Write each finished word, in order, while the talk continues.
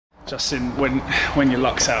Justin, when your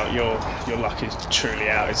luck's out, your luck is truly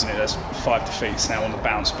out, isn't it? There's 5 defeats now on the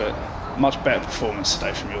bounce, but much better performance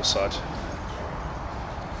today from your side.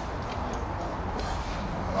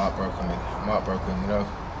 I'm heartbroken, man. I'm heartbroken, you know.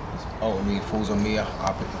 Ultimately, it falls on me.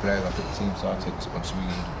 I pick the players, I pick the team, so I take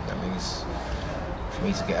responsibility. That means for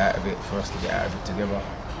me to get out of it, for us to get out of it together.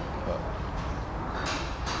 But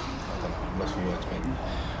I don't know, I'm lost for words, mate.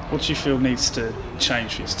 What do you feel needs to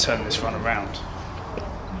change for you to turn this run around?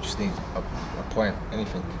 You just need a point,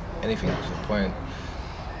 anything, just a point,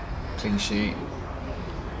 clean sheet,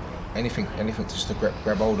 anything just to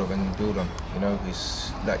grab hold of and build on. You know,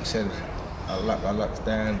 it's like you said, our luck's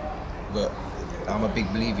down, but I'm a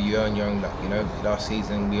big believer you earn your own luck. You know, last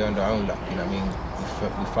season we earned our own luck. You know what I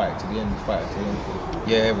mean? We fight to the end.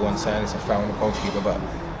 Yeah, everyone's saying it's a foul on the goalkeeper, but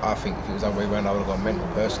I think if it was the other way around, I would have gone mental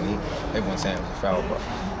personally. Everyone's saying it was a foul, but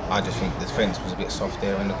I just think the defence was a bit soft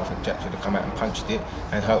there, and I think Jack should have come out and punched it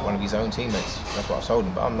and hurt one of his own teammates. That's what I've told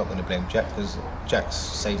him, but I'm not going to blame Jack, because Jack's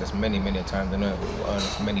saved us many a times and earned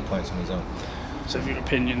us many points on his own. So, in your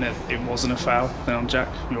opinion, that it wasn't a foul then on Jack?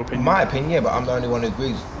 Your opinion? My opinion, yeah, but I'm the only one who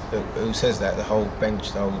agrees. Who says that? The whole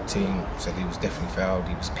bench, the whole team said he was definitely fouled.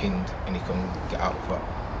 He was pinned and he couldn't get out. But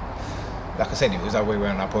like I said, if it was that way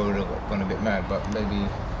around, I probably would have gone a bit mad. But maybe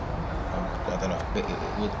I don't know.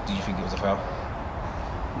 Do you think it was a foul?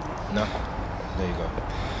 No? There you go.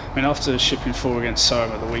 I mean, after shipping 4 against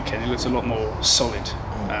Thurrock at the weekend, he looked a lot more solid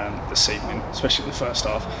this evening, especially in the first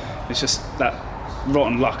half. It's just that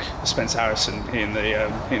rotten luck of Spencer Harrison hitting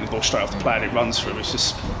the ball straight off the player it runs through.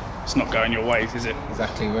 It's not going your way, is it?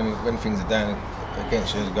 Exactly. When things are down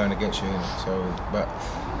against you, it's going against you. So, but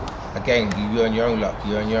again, you earn your own luck.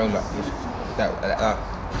 You earn your own luck. If that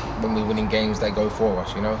when we're winning games, they go for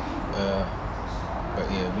us, you know. But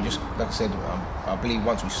yeah, we just, like I said, I believe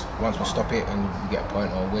once we stop it and we get a point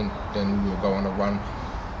or a win, then we'll go on a run.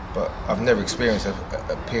 But I've never experienced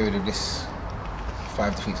a period of this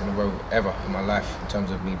 5 defeats in a row ever in my life in terms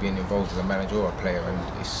of me being involved as a manager or a player, and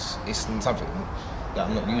it's something that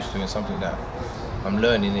I'm not used to, and something that I'm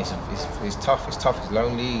learning. It's tough, it's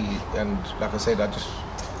lonely, and like I said,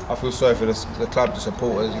 I feel sorry for the club, the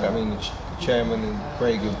supporters, you know what I mean, the chairman and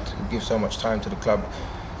Craig who give so much time to the club.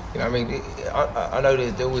 You know what I mean? I know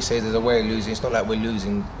they always say there's a way of losing. It's not like we're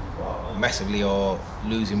losing massively or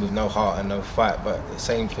losing with no heart and no fight, but the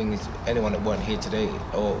same thing is anyone that weren't here today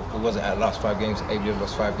or who wasn't at the last 5 games, Aveley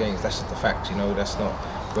lost 5 games, that's just the fact, you know. That's not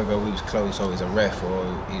whether we was close or it's a ref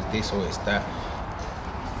or it's this or it's that.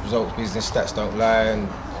 Results business, stats don't lie, and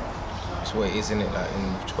it's what it is, isn't it? Like,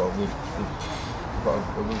 and we've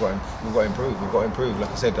got to improve. We've got to improve.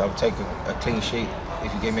 Like I said, I'll take a clean sheet.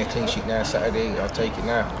 If you give me a clean sheet now Saturday, I'll take it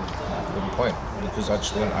now. With a point, because I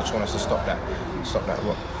just want us to stop that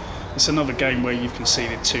rot. It's another game where you've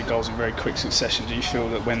conceded 2 goals in very quick succession. Do you feel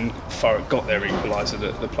that when Thurrock got their equaliser,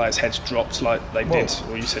 that the players' heads dropped like they did,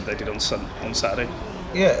 or you said they did on Saturday?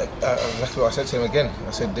 Yeah, exactly what I said to him again.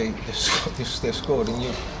 I said they've scored, and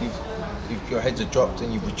your heads are dropped,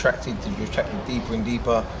 and you've retracted deeper and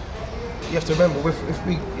deeper. You have to remember,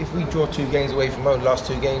 if we draw 2 games away from home, the last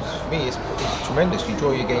 2 games, for me, it's tremendous. You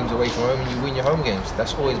draw your games away from home and you win your home games.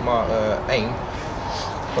 That's always my aim.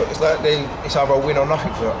 But it's like it's either a win or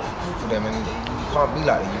nothing for them, and you can't be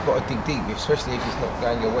like that. You've got to dig deep, especially if it's not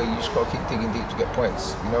going your way. You just got to keep digging deep to get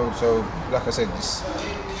points, you know. So, like I said,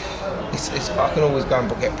 I can always go and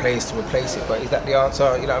get players to replace it, but is that the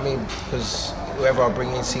answer? You know what I mean? Because whoever I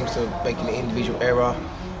bring in seems to make an individual error.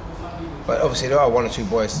 But obviously there are 1 or 2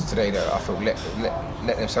 boys today that I feel let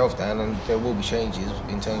themselves down, and there will be changes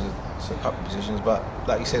in terms of a couple of positions. But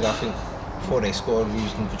like you said, I think before they scored, we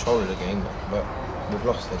was in control of the game, but we've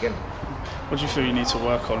lost again. What do you feel you need to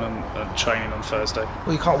work on and training on Thursday?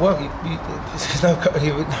 Well, you can't work. There's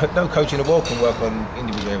no coach in the world can work on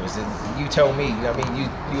individual areas. You tell me. You know what I mean?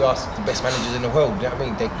 You ask the best managers in the world. You know what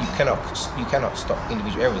I mean? You cannot stop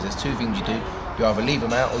individual errors. There's 2 things you do. You either leave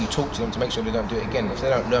them out or you talk to them to make sure they don't do it again. If they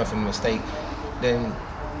don't learn from the mistake, then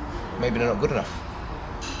maybe they're not good enough.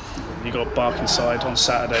 You got Barkingside on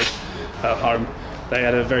Saturday at home. They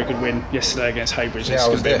had a very good win yesterday against Haybridge. Yeah, it's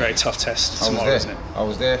going to be a very tough test tomorrow, isn't it? I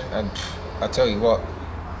was there, and I tell you what,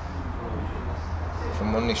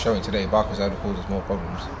 from when they showing today, Barkingside caused us more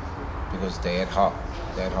problems because they had heart.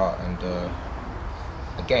 And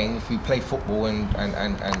again, if we play football and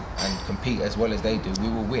compete as well as they do, we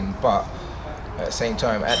will win. But at the same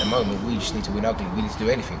time, at the moment, we just need to win ugly. We need to do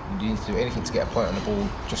anything. We need to do anything to get a point on the ball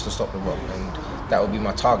just to stop the rot. And that would be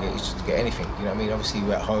my target, is just to get anything. You know what I mean? Obviously,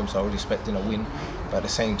 we're at home, so I was expecting a win. But at the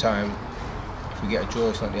same time, if we get a draw,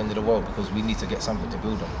 it's not the end of the world, because we need to get something to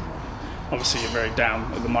build on. Obviously, you're very down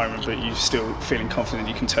at the moment, but you're still feeling confident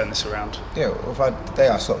you can turn this around. Yeah, the day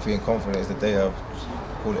I stopped feeling confident is the day I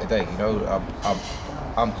call it a day. You know,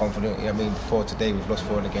 I'm confident. I mean, before today we've lost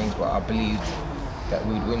 4 of the games, but I believed that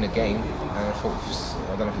we would win the game. And I thought,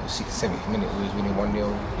 I don't know if it was 60th, 70th minute we was winning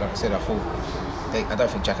 1-0. Like I said, I don't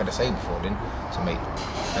think Jack had a save before then to make.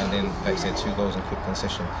 And then, like I said, 2 goals and quick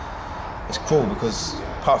concession. It's cruel because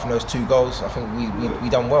apart from those 2 goals, I think we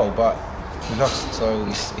done well, but we lost. So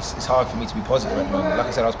it's hard for me to be positive at the moment. Like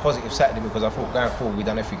I said, I was positive Saturday because I thought going forward we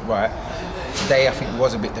done everything right. Today I think it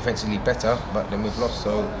was a bit defensively better, but then we've lost.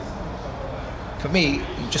 So for me,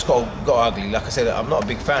 you just got ugly. Like I said, I'm not a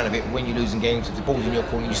big fan of it. When you're losing games, if the ball's in your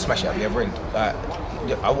corner, you smash it up the other end.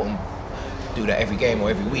 I wouldn't do that every game or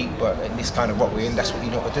every week, but in this kind of what we're in, that's what you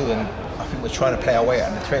know what to do. And I think we're trying to play our way out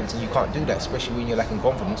of the defence, and you can't do that, especially when you're lacking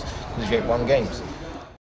confidence because you ain't won games.